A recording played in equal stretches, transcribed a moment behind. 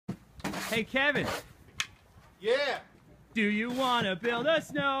Hey, Kevin. Yeah. Do you want to build a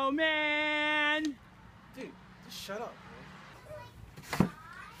snowman? Dude, just shut up, man.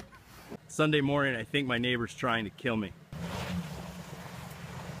 Sunday morning, I think my neighbor's trying to kill me.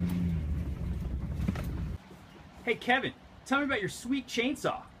 Hey, Kevin, tell me about your sweet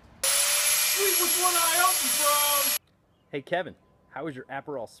chainsaw. Sleep with one eye open, bro. Hey, Kevin, how was your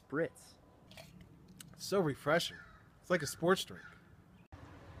Aperol Spritz? So refreshing. It's like a sports drink.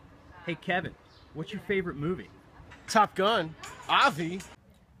 Hey, Kevin, what's your favorite movie? Top Gun. Avi.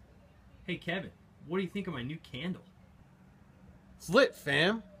 Hey, Kevin, what do you think of my new candle? It's lit,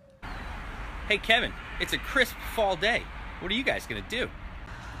 fam. Hey, Kevin, it's a crisp fall day. What are you guys gonna do?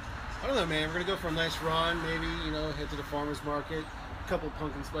 I don't know, man. We're gonna go for a nice run, maybe, you know, head to the farmer's market, a couple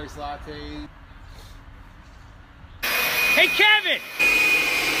pumpkin spice lattes. Hey, Kevin!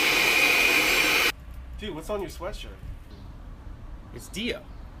 Dude, what's on your sweatshirt? It's Dio.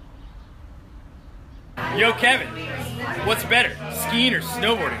 Yo, Kevin, what's better, skiing or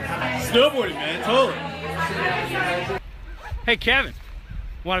snowboarding? Snowboarding, man, totally. Hey, Kevin,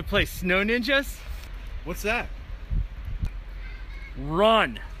 want to play Snow Ninjas? What's that?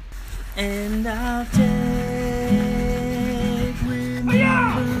 Run. And I'll take with me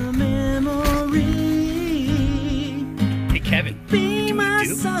the memory. Hey, Kevin, Be what my do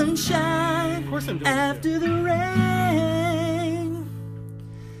you do? sunshine Of course I'm doing after the rain.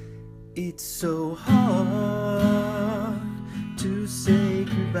 It's so hard to say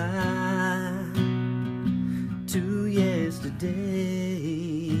goodbye to yesterday.